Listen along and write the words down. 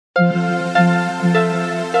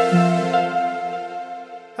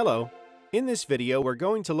Hello. In this video, we're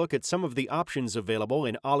going to look at some of the options available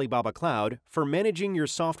in Alibaba Cloud for managing your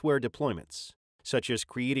software deployments, such as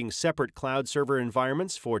creating separate cloud server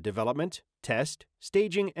environments for development, test,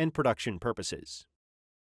 staging, and production purposes.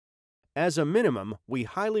 As a minimum, we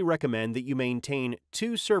highly recommend that you maintain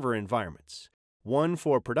 2 server environments, one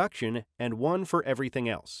for production and one for everything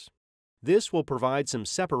else. This will provide some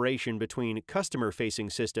separation between customer-facing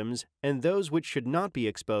systems and those which should not be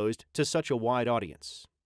exposed to such a wide audience.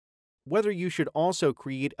 Whether you should also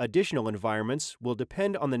create additional environments will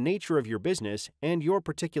depend on the nature of your business and your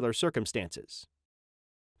particular circumstances.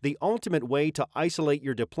 The ultimate way to isolate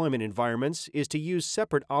your deployment environments is to use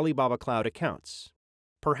separate Alibaba Cloud accounts.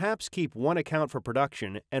 Perhaps keep one account for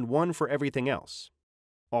production and one for everything else.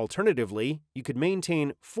 Alternatively, you could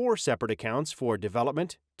maintain 4 separate accounts for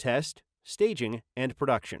development, test, staging, and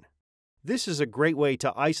production. This is a great way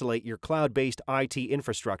to isolate your cloud-based IT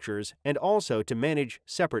infrastructures and also to manage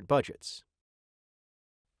separate budgets.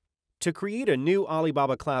 To create a new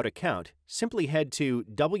Alibaba Cloud account, simply head to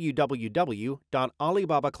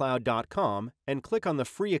www.alibabacloud.com and click on the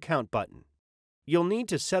Free Account button. You'll need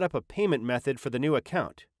to set up a payment method for the new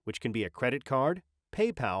account, which can be a credit card,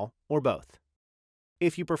 PayPal, or both.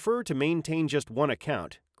 If you prefer to maintain just one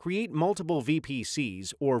account, create multiple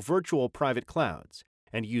VPCs or virtual private clouds,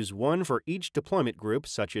 and use one for each deployment group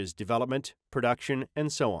such as development, production,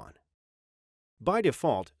 and so on. By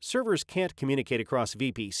default, servers can't communicate across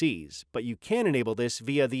VPCs, but you can enable this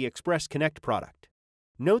via the Express Connect product.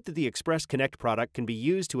 Note that the Express Connect product can be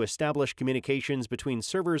used to establish communications between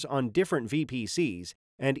servers on different VPCs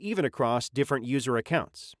and even across different user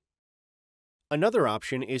accounts. Another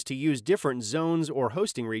option is to use different zones or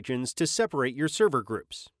hosting regions to separate your server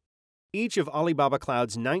groups. Each of Alibaba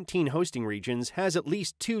Cloud's 19 hosting regions has at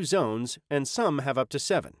least 2 zones, and some have up to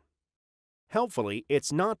 7. Helpfully,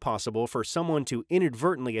 it's not possible for someone to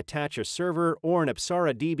inadvertently attach a server or an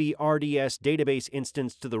ApsaraDB RDS database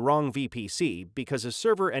instance to the wrong VPC because a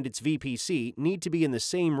server and its VPC need to be in the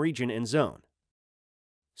same region and zone.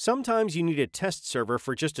 Sometimes you need a test server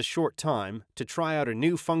for just a short time to try out a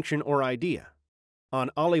new function or idea. On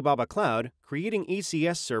Alibaba Cloud, creating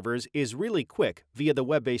ECS servers is really quick via the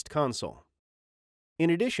web-based console. In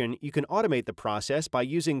addition, you can automate the process by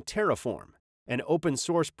using Terraform, an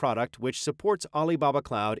open-source product which supports Alibaba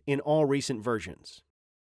Cloud in all recent versions.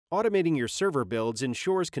 Automating your server builds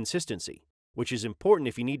ensures consistency, which is important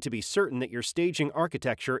if you need to be certain that your staging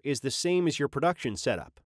architecture is the same as your production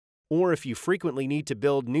setup, or if you frequently need to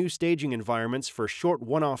build new staging environments for short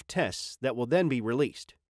one-off tests that will then be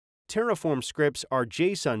released. Terraform scripts are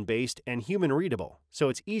JSON-based and human-readable, so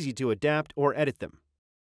it's easy to adapt or edit them.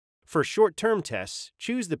 For short-term tests,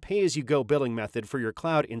 choose the pay-as-you-go billing method for your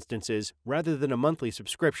cloud instances rather than a monthly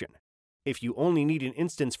subscription. If you only need an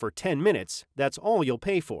instance for 10 minutes, that's all you'll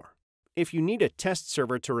pay for. If you need a test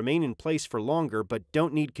server to remain in place for longer but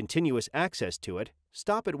don't need continuous access to it,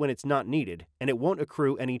 stop it when it's not needed, and it won't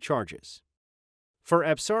accrue any charges. For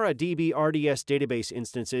ApsaraDB RDS database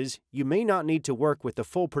instances, you may not need to work with the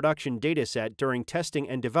full production dataset during testing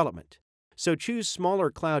and development, so choose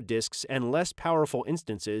smaller cloud disks and less powerful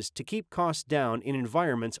instances to keep costs down in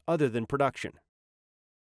environments other than production.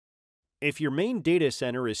 If your main data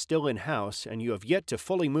center is still in-house and you have yet to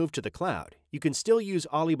fully move to the cloud, you can still use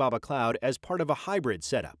Alibaba Cloud as part of a hybrid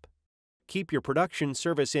setup. Keep your production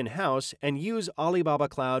service in-house and use Alibaba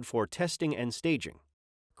Cloud for testing and staging.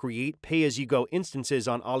 Create pay-as-you-go instances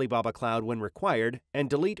on Alibaba Cloud when required, and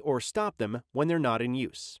delete or stop them when they're not in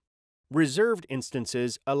use. Reserved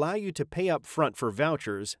instances allow you to pay up front for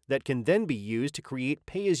vouchers that can then be used to create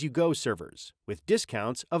pay-as-you-go servers, with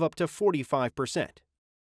discounts of up to 45%.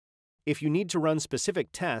 If you need to run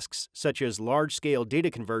specific tasks, such as large-scale data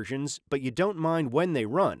conversions, but you don't mind when they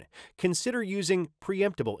run, consider using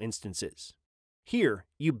preemptible instances. Here,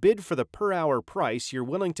 you bid for the per-hour price you're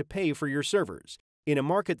willing to pay for your servers, in a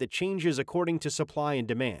market that changes according to supply and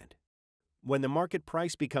demand. When the market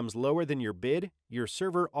price becomes lower than your bid, your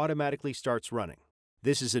server automatically starts running.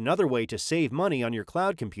 This is another way to save money on your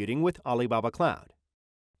cloud computing with Alibaba Cloud.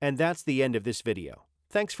 And that's the end of this video.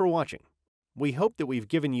 Thanks for watching. We hope that we've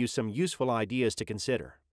given you some useful ideas to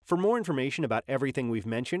consider. For more information about everything we've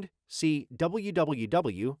mentioned, see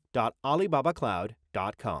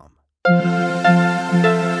www.alibabacloud.com.